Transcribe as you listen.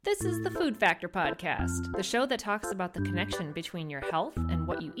This is the Food Factor Podcast, the show that talks about the connection between your health and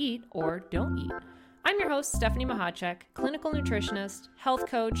what you eat or don't eat. I'm your host, Stephanie Mahacek, clinical nutritionist, health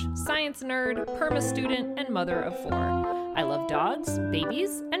coach, science nerd, perma student, and mother of 4. I love dogs,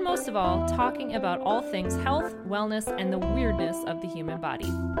 babies, and most of all, talking about all things health, wellness, and the weirdness of the human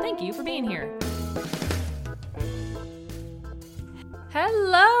body. Thank you for being here.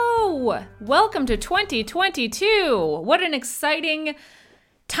 Hello! Welcome to 2022. What an exciting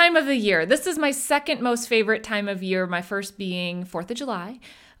time of the year. This is my second most favorite time of year, my first being 4th of July.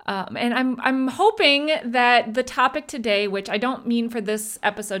 And I'm hoping that the topic today, which I don't mean for this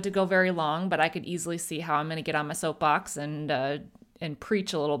episode to go very long, but I could easily see how I'm going to get on my soapbox and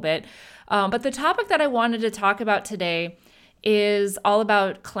preach a little bit. But the topic that I wanted to talk about today is all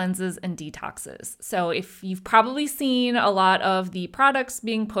about cleanses and detoxes. So if you've probably seen a lot of the products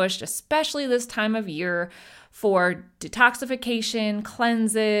being pushed, especially this time of year, for detoxification,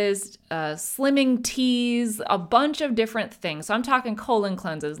 cleanses, slimming teas, a bunch of different things. So I'm talking colon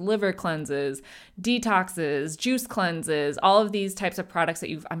cleanses, liver cleanses, detoxes, juice cleanses, all of these types of products that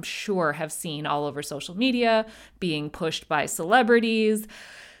you, I'm sure, have seen all over social media being pushed by celebrities.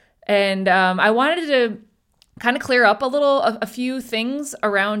 And I wanted to kind of clear up a few things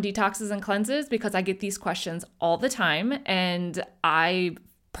around detoxes and cleanses because I get these questions all the time, and I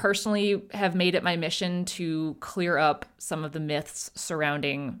personally have made it my mission to clear up some of the myths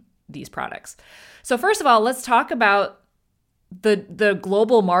surrounding these products. So first of all, let's talk about the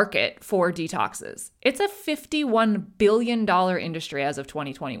global market for detoxes. It's a $51 billion industry as of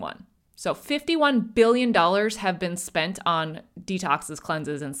 2021. So $51 billion have been spent on detoxes,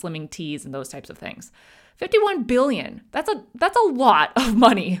 cleanses, and slimming teas and those types of things. 51 billion. That's a lot of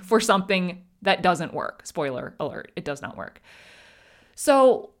money for something that doesn't work. Spoiler alert, it does not work.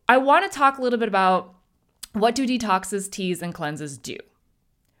 So I want to talk a little bit about what do detoxes, teas, and cleanses do?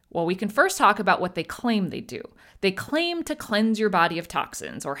 Well, we can first talk about what they claim they do. They claim to cleanse your body of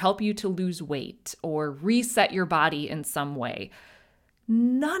toxins or help you to lose weight or reset your body in some way.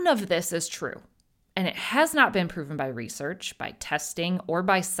 None of this is true. And it has not been proven by research, by testing, or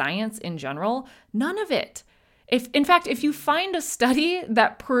by science in general. None of it. In fact, if you find a study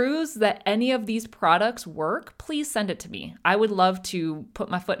that proves that any of these products work, please send it to me. I would love to put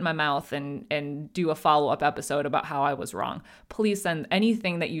my foot in my mouth and do a follow-up episode about how I was wrong. Please send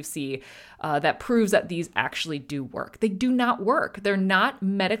anything that you see that proves that these actually do work. They do not work. They're not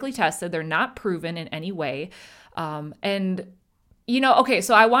medically tested. They're not proven in any way. So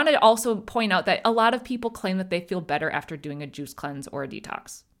I want to also point out that a lot of people claim that they feel better after doing a juice cleanse or a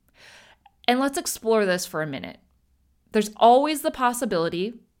detox. And let's explore this for a minute. There's always the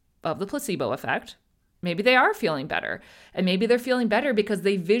possibility of the placebo effect. Maybe they are feeling better, and maybe they're feeling better because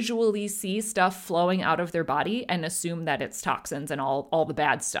they visually see stuff flowing out of their body and assume that it's toxins and all the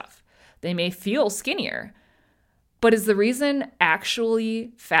bad stuff. They may feel skinnier. But is the reason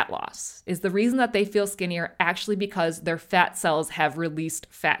actually fat loss? Is the reason that they feel skinnier actually because their fat cells have released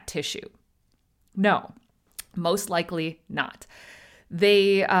fat tissue? No, most likely not.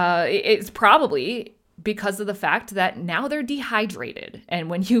 It's probably because of the fact that now they're dehydrated. And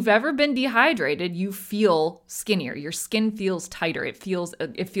when you've ever been dehydrated, you feel skinnier. Your skin feels tighter. It feels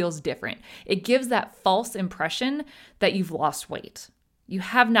different. It gives that false impression that you've lost weight. You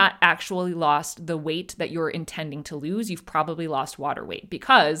have not actually lost the weight that you're intending to lose. You've probably lost water weight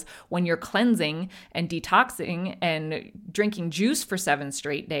because when you're cleansing and detoxing and drinking juice for 7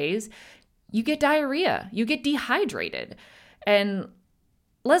 straight days, you get diarrhea, you get dehydrated. And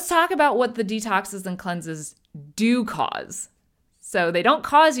let's talk about what the detoxes and cleanses do cause. So they don't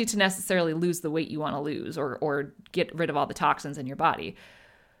cause you to necessarily lose the weight you want to lose or get rid of all the toxins in your body.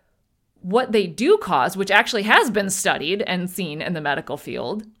 What they do cause, which actually has been studied and seen in the medical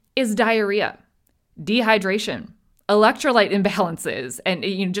field, is diarrhea, dehydration, electrolyte imbalances,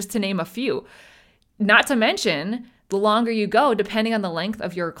 and just to name a few. Not to mention, the longer you go, depending on the length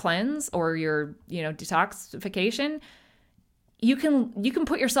of your cleanse or your detoxification, you can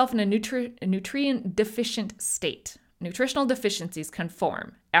put yourself in a nutrient deficient state. Nutritional deficiencies can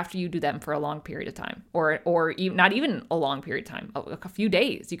form after you do them for a long period of time, or even, not even a long period of time, a few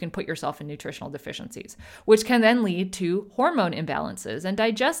days. You can put yourself in nutritional deficiencies, which can then lead to hormone imbalances and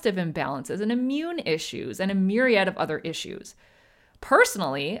digestive imbalances and immune issues and a myriad of other issues.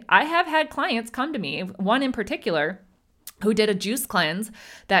 Personally, I have had clients come to me, one in particular, who did a juice cleanse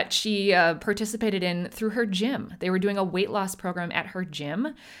that she participated in through her gym. They were doing a weight loss program at her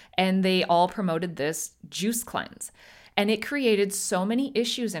gym, and they all promoted this juice cleanse. And it created so many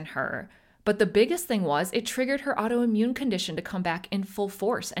issues in her. But the biggest thing was it triggered her autoimmune condition to come back in full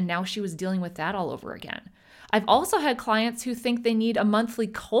force. And now she was dealing with that all over again. I've also had clients who think they need a monthly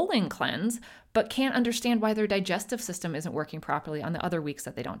colon cleanse, but can't understand why their digestive system isn't working properly on the other weeks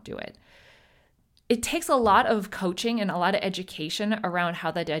that they don't do it. It takes a lot of coaching and a lot of education around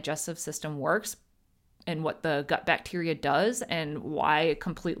how the digestive system works and what the gut bacteria does and why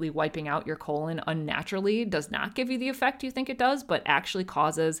completely wiping out your colon unnaturally does not give you the effect you think it does, but actually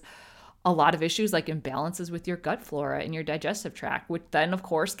causes a lot of issues like imbalances with your gut flora and your digestive tract, which then, of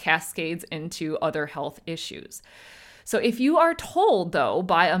course, cascades into other health issues. So if you are told, though,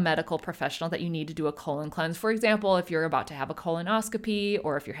 by a medical professional that you need to do a colon cleanse, for example, if you're about to have a colonoscopy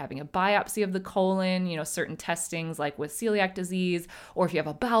or if you're having a biopsy of the colon, certain testings like with celiac disease, or if you have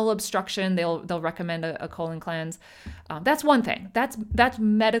a bowel obstruction, they'll recommend a colon cleanse. That's one thing. That's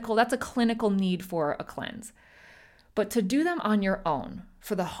medical. That's a clinical need for a cleanse. But to do them on your own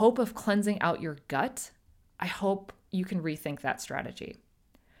for the hope of cleansing out your gut, I hope you can rethink that strategy.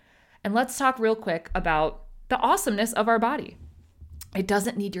 And let's talk real quick about the awesomeness of our body. It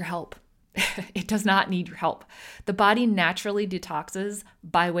doesn't need your help. It does not need your help. The body naturally detoxes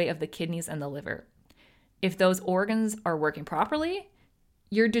by way of the kidneys and the liver. If those organs are working properly,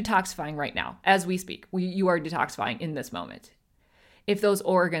 you're detoxifying right now. As we speak, you are detoxifying in this moment. If those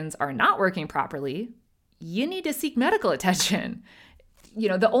organs are not working properly, you need to seek medical attention.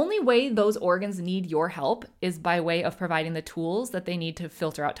 The only way those organs need your help is by way of providing the tools that they need to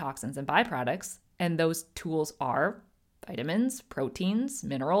filter out toxins and byproducts. And those tools are vitamins, proteins,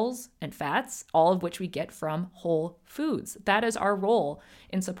 minerals, and fats, all of which we get from whole foods. That is our role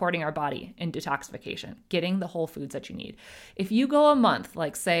in supporting our body in detoxification, getting the whole foods that you need. If you go a month,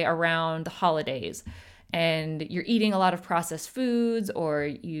 like say around the holidays, and you're eating a lot of processed foods, or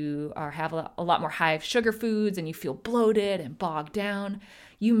you have a lot more high sugar foods and you feel bloated and bogged down,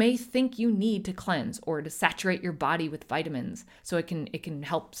 you may think you need to cleanse or to saturate your body with vitamins so it can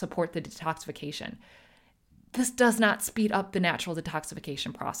help support the detoxification. This does not speed up the natural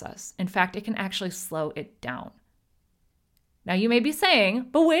detoxification process. In fact, it can actually slow it down. Now you may be saying,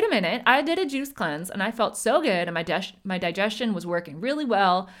 but wait a minute, I did a juice cleanse and I felt so good and my digestion was working really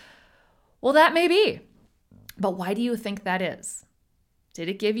well. Well, that may be. But why do you think that is? Did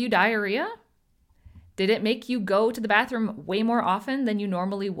it give you diarrhea? Did it make you go to the bathroom way more often than you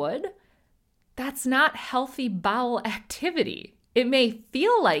normally would? That's not healthy bowel activity. It may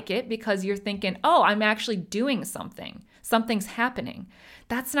feel like it because you're thinking, oh, I'm actually doing something. Something's happening.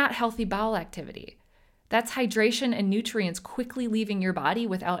 That's not healthy bowel activity. That's hydration and nutrients quickly leaving your body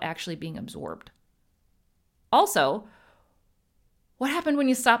without actually being absorbed. Also, what happened when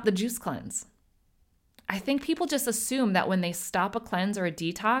you stopped the juice cleanse? I think people just assume that when they stop a cleanse or a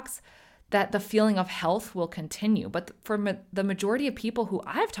detox, that the feeling of health will continue. But for the majority of people who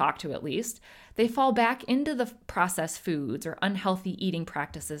I've talked to, at least, they fall back into the processed foods or unhealthy eating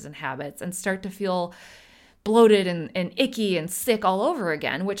practices and habits and start to feel bloated and icky and sick all over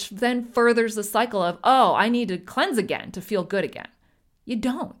again, which then furthers the cycle of, oh, I need to cleanse again to feel good again. You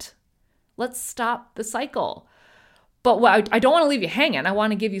don't. Let's stop the cycle. But I don't want to leave you hanging. I want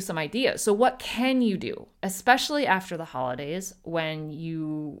to give you some ideas. So what can you do, especially after the holidays when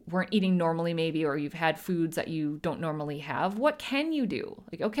you weren't eating normally maybe, or you've had foods that you don't normally have? What can you do?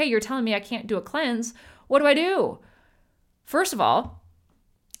 Like, okay, you're telling me I can't do a cleanse. What do I do? First of all,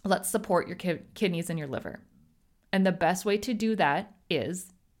 let's support your kidneys and your liver. And the best way to do that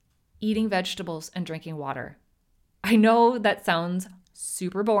is eating vegetables and drinking water. I know that sounds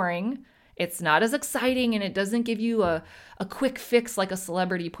super boring. It's not as exciting and it doesn't give you a quick fix like a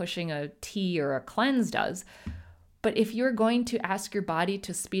celebrity pushing a tea or a cleanse does. But if you're going to ask your body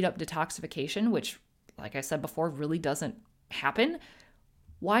to speed up detoxification, which, like I said before, really doesn't happen,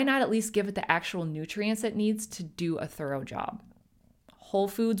 why not at least give it the actual nutrients it needs to do a thorough job? Whole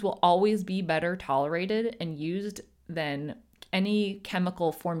foods will always be better tolerated and used than any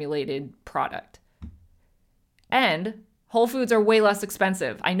chemical formulated product. And whole foods are way less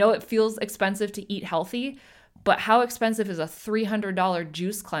expensive. I know it feels expensive to eat healthy, but how expensive is a $300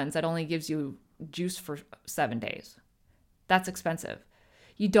 juice cleanse that only gives you juice for 7 days? That's expensive.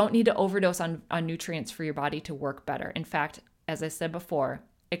 You don't need to overdose on nutrients for your body to work better. In fact, as I said before,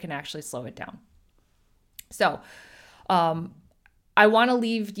 it can actually slow it down. So, I want to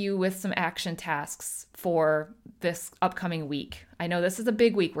leave you with some action tasks for this upcoming week. I know this is a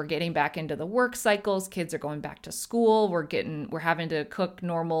big week. We're getting back into the work cycles. Kids are going back to school. We're having to cook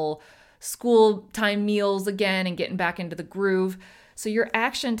normal school time meals again and getting back into the groove. So your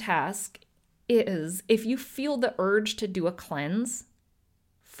action task is, if you feel the urge to do a cleanse,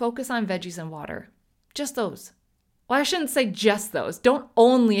 focus on veggies and water. Just those. Well, I shouldn't say just those. Don't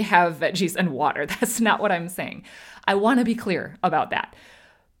only have veggies and water. That's not what I'm saying. I want to be clear about that.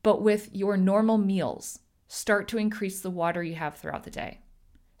 But with your normal meals, Start to increase the water you have throughout the day.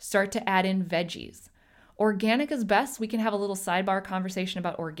 Start to add in veggies. Organic is best. We can have a little sidebar conversation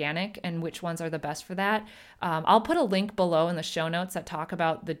about organic and which ones are the best for that. I'll put a link below in the show notes that talk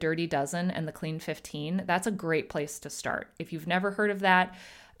about the Dirty Dozen and the Clean 15. That's a great place to start. If you've never heard of that,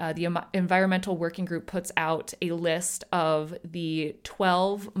 the Environmental Working Group puts out a list of the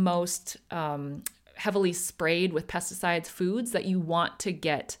 12 most heavily sprayed with pesticides foods that you want to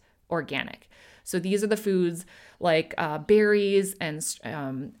get organic. So these are the foods like berries and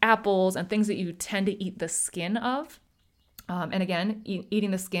apples and things that you tend to eat the skin of. And again, eating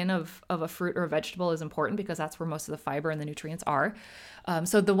the skin of a fruit or a vegetable is important because that's where most of the fiber and the nutrients are.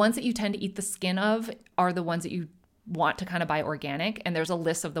 So the ones that you tend to eat the skin of are the ones that you want to kind of buy organic, and there's a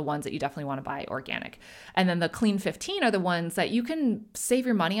list of the ones that you definitely want to buy organic. And then the Clean 15 are the ones that you can save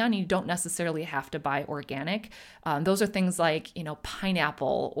your money on. You don't necessarily have to buy organic. Those are things like,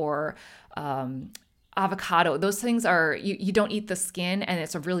 pineapple or avocado. Those things are, you don't eat the skin, and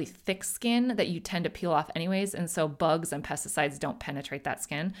it's a really thick skin that you tend to peel off anyways. And so bugs and pesticides don't penetrate that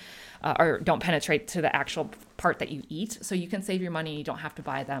skin or don't penetrate to the actual part that you eat. So you can save your money. You don't have to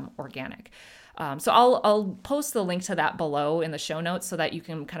buy them organic. So I'll post the link to that below in the show notes so that you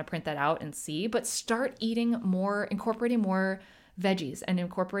can kind of print that out and see, but start eating more, incorporating more veggies and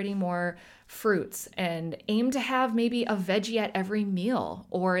incorporating more fruits, and aim to have maybe a veggie at every meal,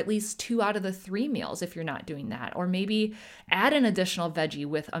 or at least 2 out of the 3 meals if you're not doing that, or maybe add an additional veggie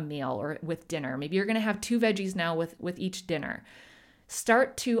with a meal or with dinner. Maybe you're going to have 2 veggies now with each dinner.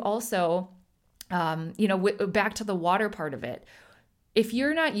 Start to also, back to the water part of it. If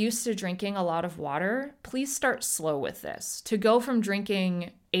you're not used to drinking a lot of water, please start slow with this. To go from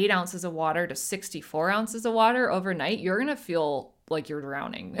drinking 8 ounces of water to 64 ounces of water overnight, you're going to feel like you're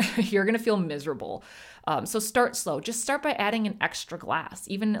drowning. You're going to feel miserable. So start slow. Just start by adding an extra glass,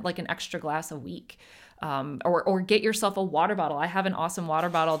 even like an extra glass a week. Or get yourself a water bottle. I have an awesome water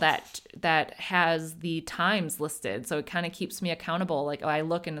bottle that has the times listed. So it kind of keeps me accountable. Like, I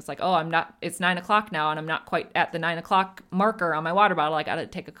look and it's like, it's 9 o'clock now and I'm not quite at the 9 o'clock marker on my water bottle. I got to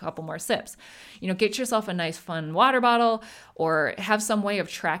take a couple more sips. Get yourself a nice fun water bottle, or have some way of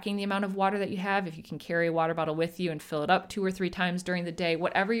tracking the amount of water that you have. If you can carry a water bottle with you and fill it up 2 or 3 times during the day,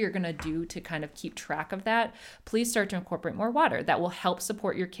 whatever you're going to do to kind of keep track of that, please start to incorporate more water. That will help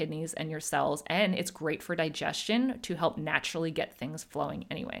support your kidneys and your cells. And it's great for digestion to help naturally get things flowing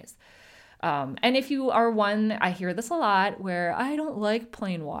anyways. And if you are one, I hear this a lot, where I don't like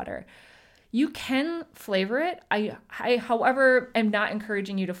plain water. You can flavor it. I however, am not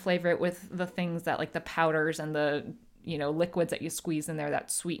encouraging you to flavor it with the things that, like the powders and the, liquids that you squeeze in there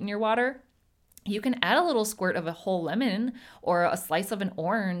that sweeten your water. You can add a little squirt of a whole lemon or a slice of an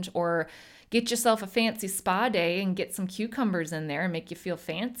orange, or get yourself a fancy spa day and get some cucumbers in there and make you feel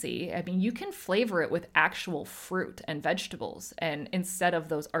fancy. I mean, you can flavor it with actual fruit and vegetables, and instead of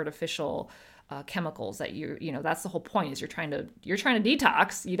those artificial chemicals that that's the whole point, is you're trying to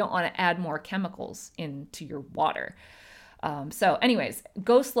detox. You don't want to add more chemicals into your water. So anyways,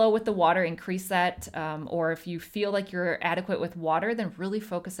 go slow with the water, increase that. Or if you feel like you're adequate with water, then really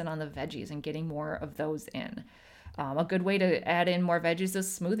focus in on the veggies and getting more of those in. A good way to add in more veggies is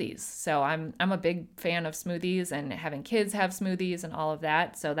smoothies. So I'm a big fan of smoothies and having kids have smoothies and all of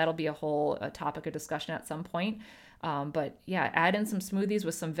that. So that'll be a whole topic of discussion at some point. But yeah, add in some smoothies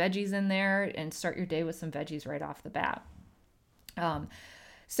with some veggies in there and start your day with some veggies right off the bat.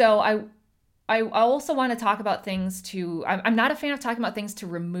 So I also want to talk about things I'm not a fan of talking about things to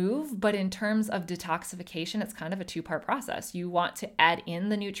remove, but in terms of detoxification, it's kind of a 2-part process. You want to add in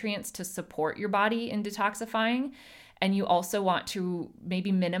the nutrients to support your body in detoxifying, and you also want to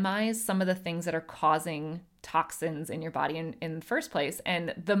maybe minimize some of the things that are causing toxins in your body in the first place.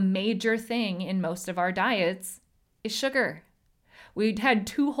 And the major thing in most of our diets is sugar. We had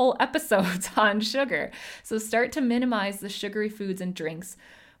 2 whole episodes on sugar. So start to minimize the sugary foods and drinks,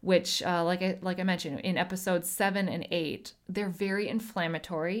 which, like I mentioned in episodes 7 and 8, they're very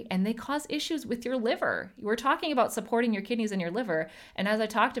inflammatory and they cause issues with your liver. We're talking about supporting your kidneys and your liver. And as I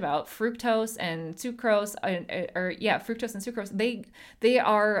talked about, fructose and sucrose, they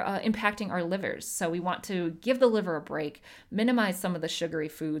are impacting our livers. So we want to give the liver a break, minimize some of the sugary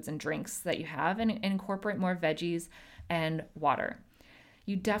foods and drinks that you have, and incorporate more veggies and water.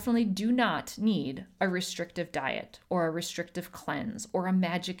 You definitely do not need a restrictive diet or a restrictive cleanse or a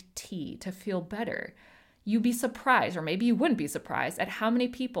magic tea to feel better. You'd be surprised, or maybe you wouldn't be surprised, at how many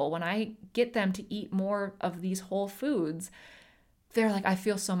people, when I get them to eat more of these whole foods, they're like, I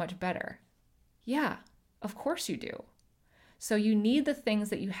feel so much better. Yeah, of course you do. So you need the things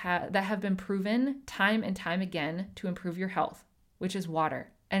that you have that have been proven time and time again to improve your health, which is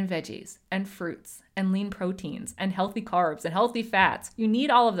water and veggies and fruits and lean proteins and healthy carbs and healthy fats. You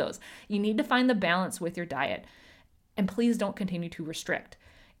need all of those. You need to find the balance with your diet. And please don't continue to restrict.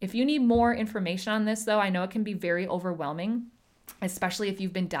 If you need more information on this, though, I know it can be very overwhelming, especially if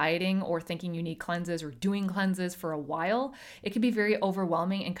you've been dieting or thinking you need cleanses or doing cleanses for a while. It can be very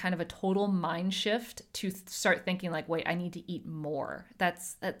overwhelming and kind of a total mind shift to start thinking like, wait, I need to eat more.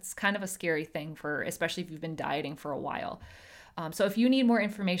 That's kind of a scary thing for, especially if you've been dieting for a while. So if you need more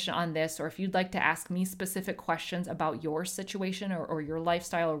information on this, or if you'd like to ask me specific questions about your situation or your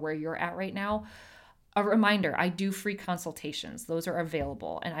lifestyle or where you're at right now, a reminder, I do free consultations. Those are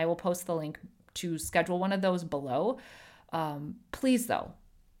available, and I will post the link to schedule one of those below. Please, though,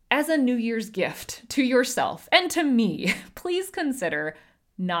 as a New Year's gift to yourself and to me, please consider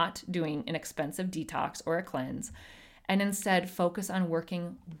not doing an expensive detox or a cleanse, and instead focus on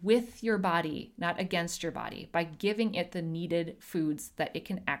working with your body, not against your body, by giving it the needed foods that it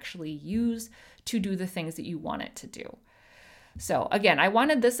can actually use to do the things that you want it to do. So again, I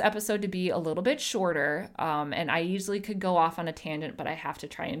wanted this episode to be a little bit shorter, and I easily could go off on a tangent, but I have to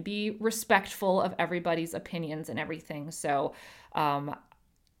try and be respectful of everybody's opinions and everything. So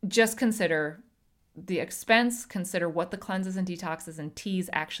just consider the expense, consider what the cleanses and detoxes and teas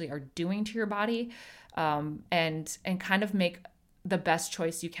actually are doing to your body, and kind of make the best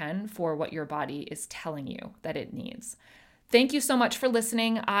choice you can for what your body is telling you that it needs. Thank you so much for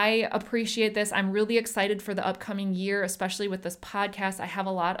listening. I appreciate this. I'm really excited for the upcoming year, especially with this podcast. I have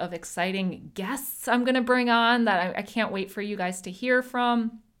a lot of exciting guests I'm going to bring on that I can't wait for you guys to hear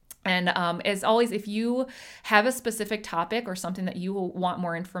from. And as always, if you have a specific topic or something that you want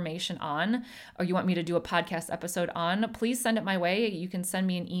more information on, or you want me to do a podcast episode on, please send it my way. You can send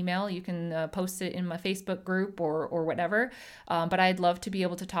me an email. You can post it in my Facebook group or whatever. But I'd love to be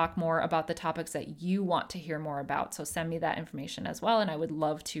able to talk more about the topics that you want to hear more about. So send me that information as well. And I would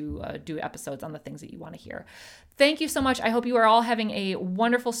love to do episodes on the things that you want to hear. Thank you so much. I hope you are all having a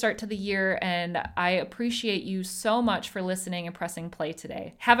wonderful start to the year, and I appreciate you so much for listening and pressing play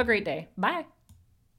today. Have a great day. Bye.